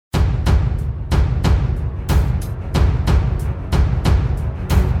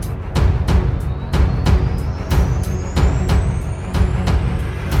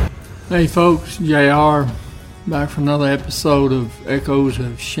Hey folks, JR, back for another episode of Echoes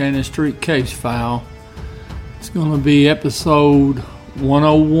of Shannon Street Case File. It's going to be episode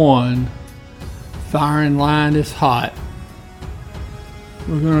 101, Firing Line is Hot.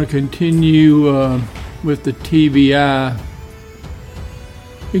 We're going to continue with the TBI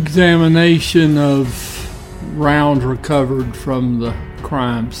examination of rounds recovered from the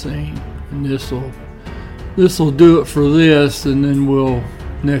crime scene. And this will do it for this, and then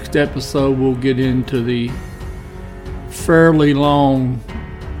next episode we'll get into the fairly long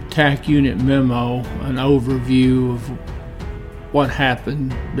TAC unit memo, an overview of what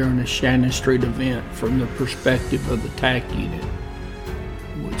happened during the Shannon Street event from the perspective of the TAC unit,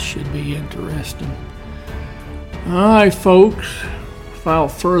 which should be interesting. Alright folks, without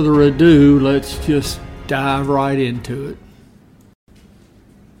further ado, let's just dive right into it.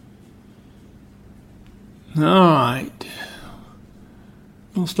 Alright,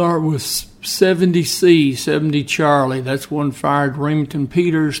 we'll start with 70C, 70 Charlie. That's one fired Remington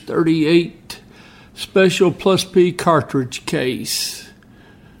Peters 38 Special Plus P cartridge case.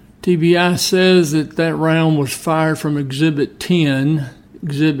 TBI says that round was fired from Exhibit 10.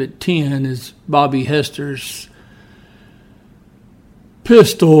 Exhibit 10 is Bobby Hester's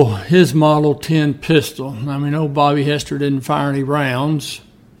pistol, his Model 10 pistol. I mean, old Bobby Hester didn't fire any rounds.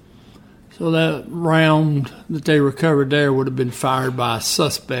 So that round that they recovered there would have been fired by a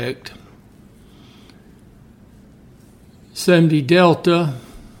suspect. 70 Delta,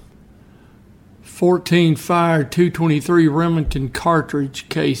 14 fired 223 Remington cartridge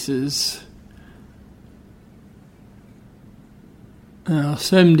cases.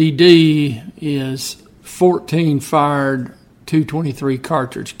 70D is 14 fired 223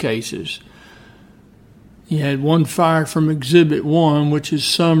 cartridge cases. You had one fired from Exhibit 1, which is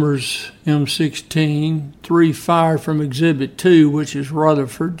Summers M16, 3 fired from Exhibit 2, which is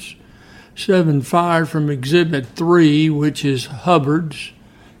Rutherford's, 7 fired from Exhibit 3, which is Hubbard's,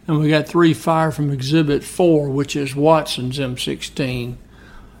 and we got 3 fired from Exhibit 4, which is Watson's M16.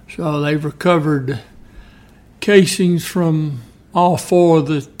 So they've recovered casings from all 4 of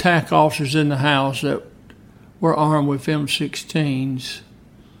the TAC officers in the house that were armed with M16s.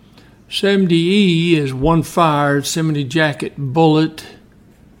 70E is one fired 70 jacket bullet.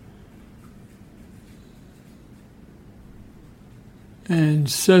 And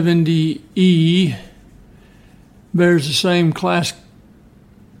 70E bears the same class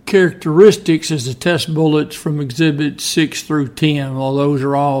characteristics as the test bullets from Exhibits 6 through 10, while those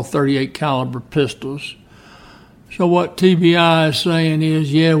are all 38 caliber pistols. So what TBI is saying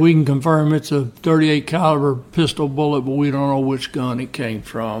is, yeah, we can confirm it's a 38 caliber pistol bullet, but we don't know which gun it came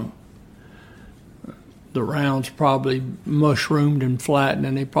from. The rounds probably mushroomed and flattened,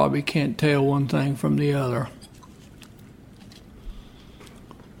 and they probably can't tell one thing from the other.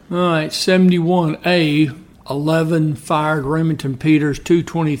 Alright, 71A, 11 fired Remington Peters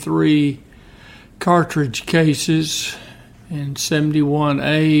 223 cartridge cases, and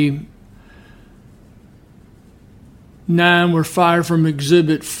 71A, 9 were fired from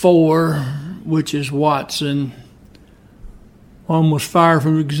Exhibit 4, which is Watson. 1 was fired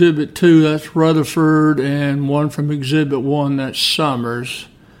from Exhibit 2, that's Rutherford, and 1 from Exhibit 1, that's Summers.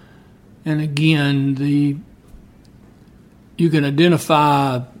 And again, you can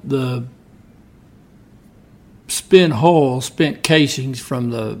identify the spent casings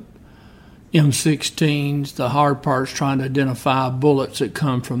from the M16s. The hard part's trying to identify bullets that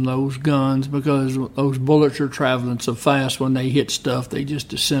come from those guns, because those bullets are traveling so fast when they hit stuff, they just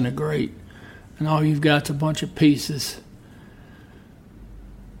disintegrate. And all you've got is a bunch of pieces.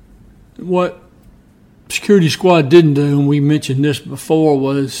 What security squad didn't do, and we mentioned this before,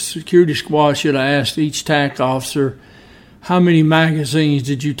 was security squad should have asked each TAC officer, how many magazines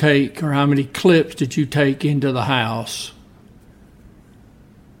did you take, or how many clips did you take into the house?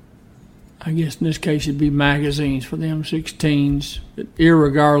 I guess in this case it'd be magazines for the M16s. But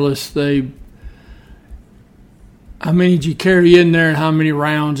irregardless, how many did you carry in there and how many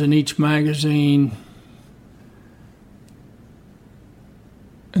rounds in each magazine?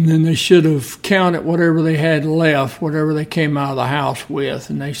 And then they should have counted whatever they had left, whatever they came out of the house with,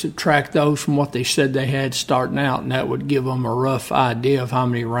 and they subtract those from what they said they had starting out, and that would give them a rough idea of how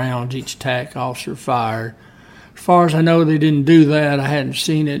many rounds each TAC officer fired. As far as I know, they didn't do that. I hadn't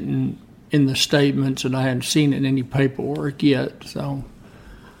seen it in the statements, and I hadn't seen it in any paperwork yet, so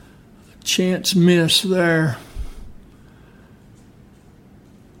chance miss there.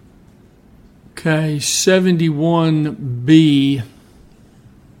 Okay, 71B.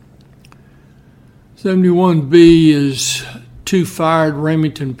 71B is 2 fired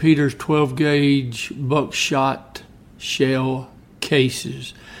Remington Peters 12-gauge buckshot shell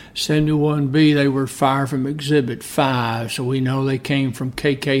cases. 71B, they were fired from Exhibit 5, so we know they came from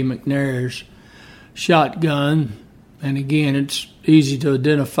KK McNair's shotgun. And again, it's easy to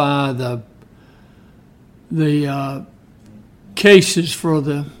identify the cases for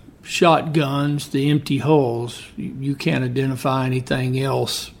the shotguns, the empty hulls. You can't identify anything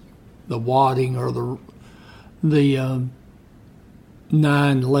else, the wadding or the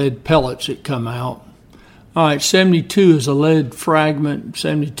 9 lead pellets that come out. All right, 72 is a lead fragment.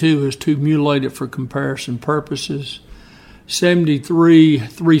 72 is to mutilate it for comparison purposes. 73,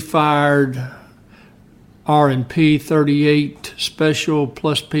 3 fired R&P 38 special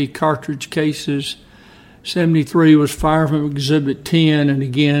plus P cartridge cases. 73 was fired from Exhibit 10, and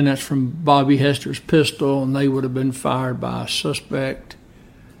again, that's from Bobby Hester's pistol, and they would have been fired by a suspect.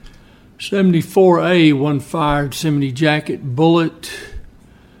 74A, 1 fired semi-jacket bullet.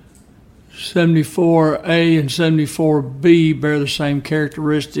 74A and 74B bear the same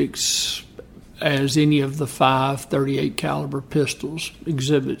characteristics as any of the 5 .38 caliber pistols,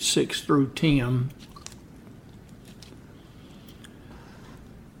 Exhibits 6 through 10.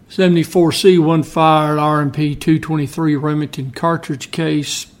 74C, 1 fired R&P 223 Remington cartridge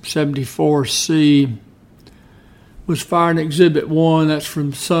case. 74C was fired in Exhibit 1. That's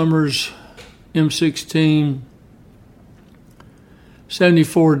from Summers M16.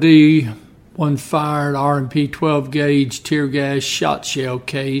 74D, 1 fired R&P 12 gauge tear gas shot shell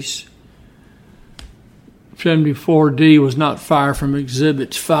case. 74D was not fired from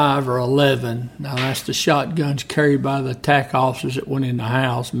Exhibits 5 or 11. Now, that's the shotguns carried by the attack officers that went in the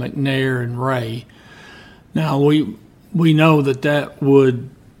house, McNair and Ray. Now, we know that would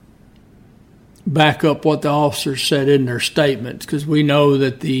back up what the officers said in their statements, because we know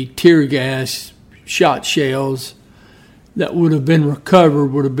that the tear gas shot shells that would have been recovered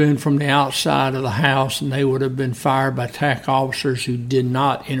would have been from the outside of the house, and they would have been fired by attack officers who did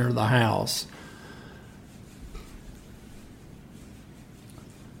not enter the house.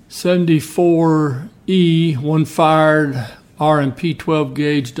 74E, 1 fired R&P 12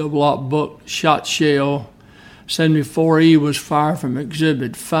 gauge double-aught buck shot shell. 74E was fired from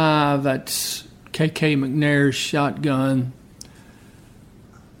Exhibit 5. That's KK McNair's shotgun.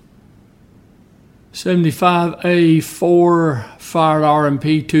 75A, 4 fired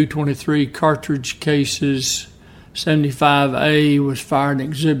R&P 223 cartridge cases. 75A was fired in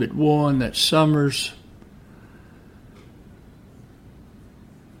Exhibit 1. That's Summers.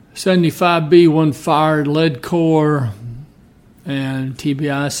 75B, 1 fired lead core, and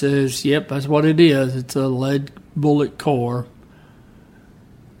TBI says, yep, that's what it is. It's a lead bullet core.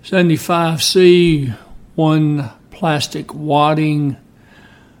 75C, 1 plastic wadding.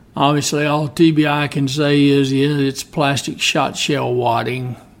 Obviously, all TBI can say is, yeah, it's plastic shot shell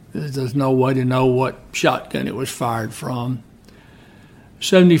wadding. There's no way to know what shotgun it was fired from.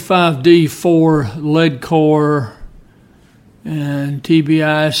 75D, 4 lead core. And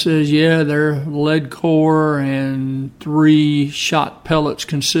TBI says, yeah, they're lead core and 3 shot pellets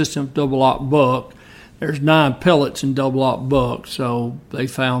consistent of double-aught buck. There's 9 pellets in double-aught buck, so they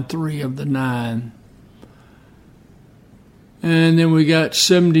found 3 of the 9. And then we got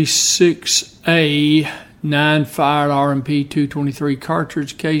 76A, 9 fired R&P 223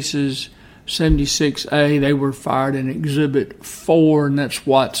 cartridge cases. 76A, they were fired in Exhibit 4, and that's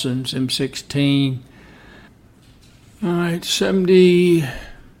Watson's M16. All right,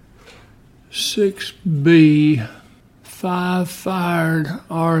 76B, 5 fired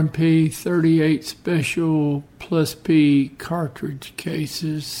R&P 38 special plus P cartridge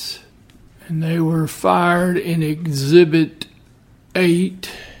cases. And they were fired in Exhibit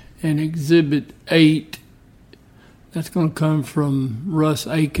 8. And Exhibit 8, that's going to come from Russ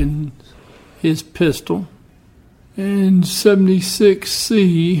Aiken, his pistol. And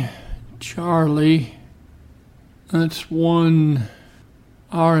 76C, Charlie, that's 1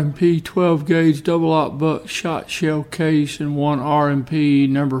 R&P 12 gauge double-aught buck shot shell case and 1 R&P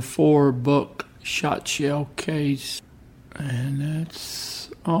number 4 buck shot shell case. And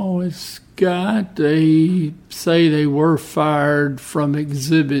that's all it's got. They say they were fired from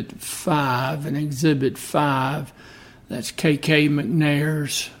Exhibit 5. And Exhibit 5, that's KK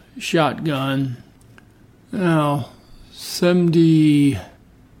McNair's shotgun. Now,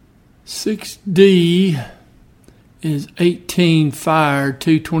 76D is 18 fired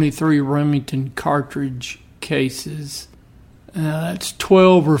 223 Remington cartridge cases. That's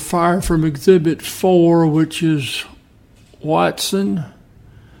 12 were fired from Exhibit 4, which is Watson.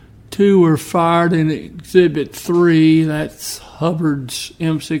 2 were fired in Exhibit 3, that's Hubbard's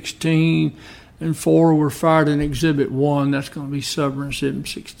M16. and 4 were fired in Exhibit 1. That's going to be Summers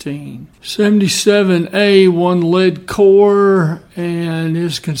M16. 77A, 1 lead core, and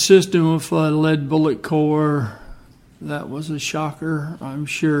is consistent with a lead bullet core. That was a shocker, I'm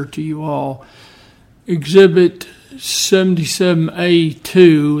sure, to you all. Exhibit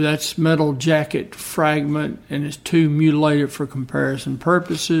 77A2, that's metal jacket fragment, and is too mutilated for comparison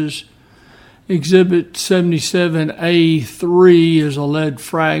purposes. Exhibit 77A3 is a lead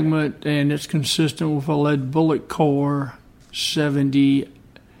fragment, and it's consistent with a lead bullet core.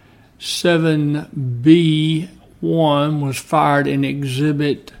 77B1 was fired in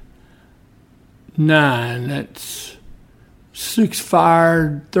Exhibit 9. That's 6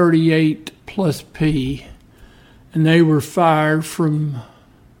 fired, 38 plus P. And they were fired from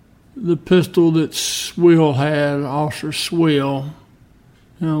the pistol that Swill had, Officer Swill.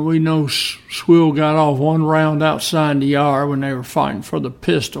 We know Swill got off 1 round outside the yard when they were fighting for the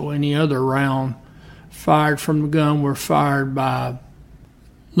pistol. Any other round fired from the gun were fired by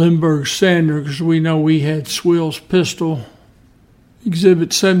Lindbergh Sander, because we know we had Swill's pistol. Exhibit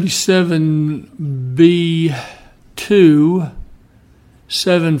 77B2,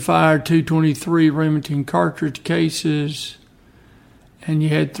 7 fired .223 Remington cartridge cases. And you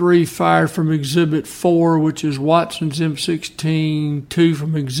had 3 fired from Exhibit 4, which is Watson's M16, 2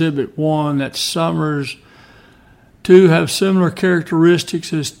 from Exhibit 1, that's Summers. 2 have similar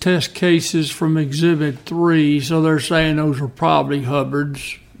characteristics as test cases from Exhibit 3, so they're saying those are probably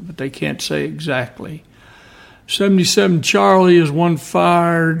Hubbard's, but they can't say exactly. 77 Charlie is 1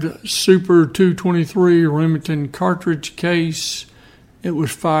 fired Super .223 Remington cartridge case. It was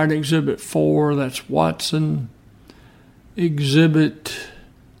fired in Exhibit 4, that's Watson. Exhibit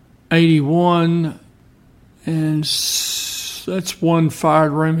 81, and that's 1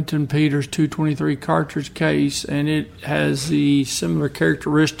 fired Remington Peters .223 cartridge case, and it has the similar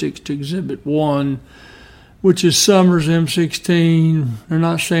characteristics to Exhibit 1, which is Summers M16. They're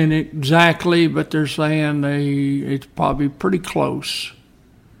not saying it exactly, but they're saying it's probably pretty close.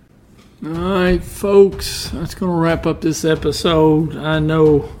 All right, folks, that's going to wrap up this episode. I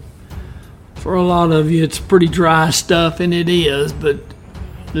know for a lot of you it's pretty dry stuff, and it is, but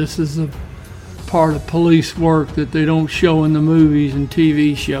this is a part of police work that they don't show in the movies and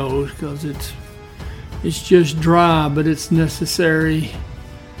TV shows, because it's just dry, but it's necessary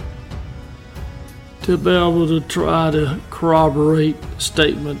to be able to try to corroborate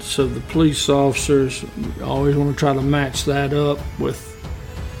statements of the police officers. You always want to try to match that up with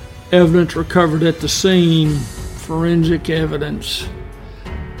evidence recovered at the scene, forensic evidence.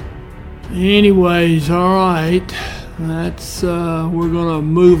 Anyways, all right, that's we're gonna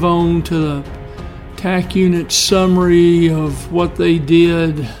move on to the TAC unit summary of what they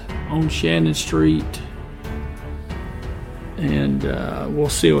did on Shannon Street, and we'll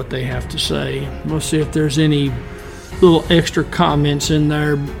see what they have to say. We'll see if there's any little extra comments in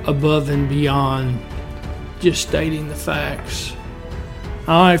there above and beyond just stating the facts.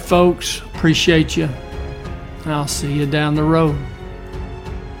 All right, folks, appreciate you. I'll see you down the road.